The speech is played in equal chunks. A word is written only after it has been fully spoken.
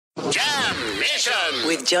Mission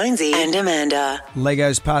with Jonesy and Amanda.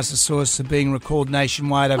 Lego's pasta sauce are being recalled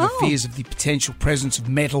nationwide over fears of the potential presence of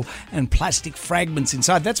metal and plastic fragments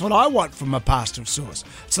inside. That's what I want from a pasta sauce.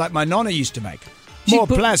 It's like my nonna used to make. More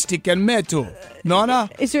plastic and metal.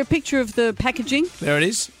 Nonna? Is there a picture of the packaging? There it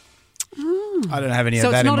is. I don't have any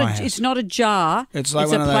of that in my house. It's not a jar. It's like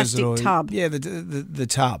it's one a of those plastic little, tub. Yeah, the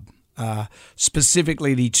tub.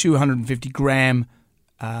 Specifically the 250-gram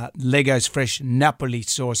Lego's fresh Napoli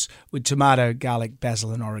sauce with tomato, garlic,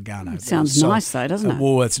 basil and oregano. It sounds nice though, doesn't it? At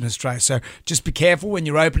Woolworths in Australia. So just be careful when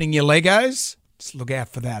you're opening your Legos. Just look out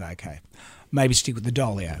for that, okay? Maybe stick with the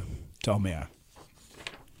Dolmio.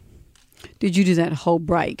 Did you do that whole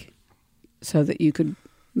break so that you could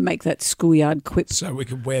make that schoolyard quip? So we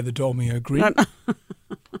could wear the Dolmio grin.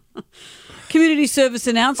 Community service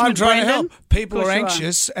announcement, I'm trying Brendan. to help. People are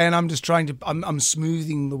anxious and I'm just trying to, I'm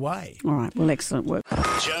smoothing the way. All right, well, excellent work.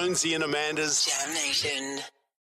 Jonesy and Amanda's Jam Nation.